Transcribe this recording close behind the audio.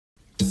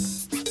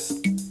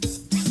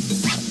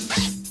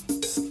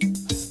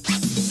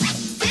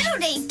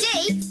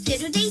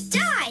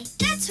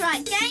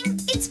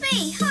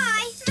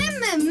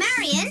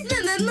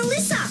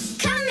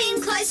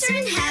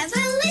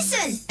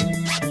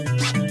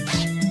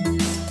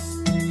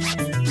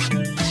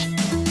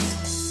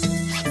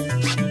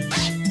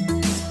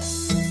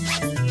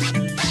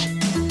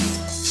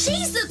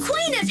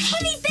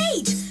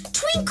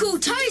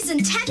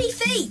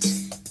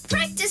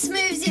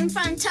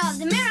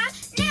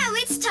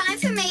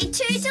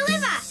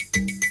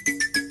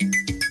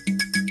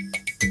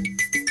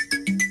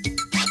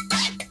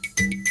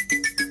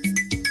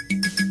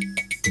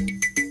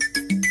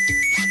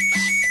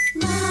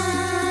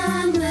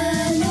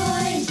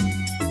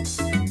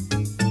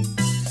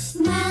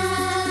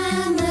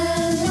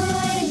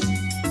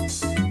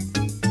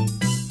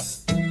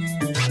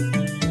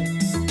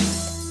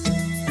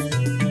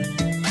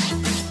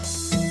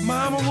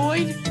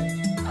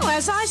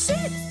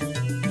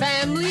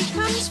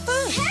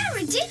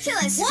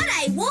ridiculous. What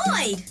a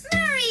void.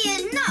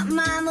 Marion, not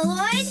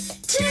Marmaloid.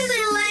 Two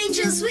little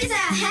angels with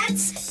our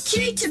hats.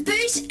 Cute to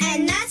boot,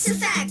 and that's a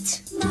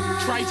fact.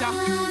 Traitor.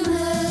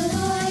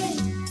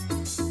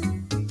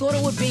 Thought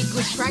it would be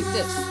good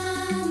practice.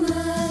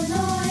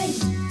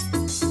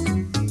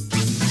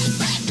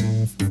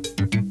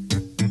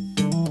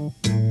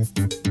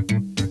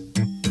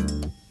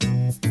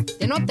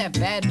 They're not that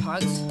bad,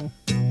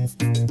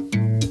 Pugs.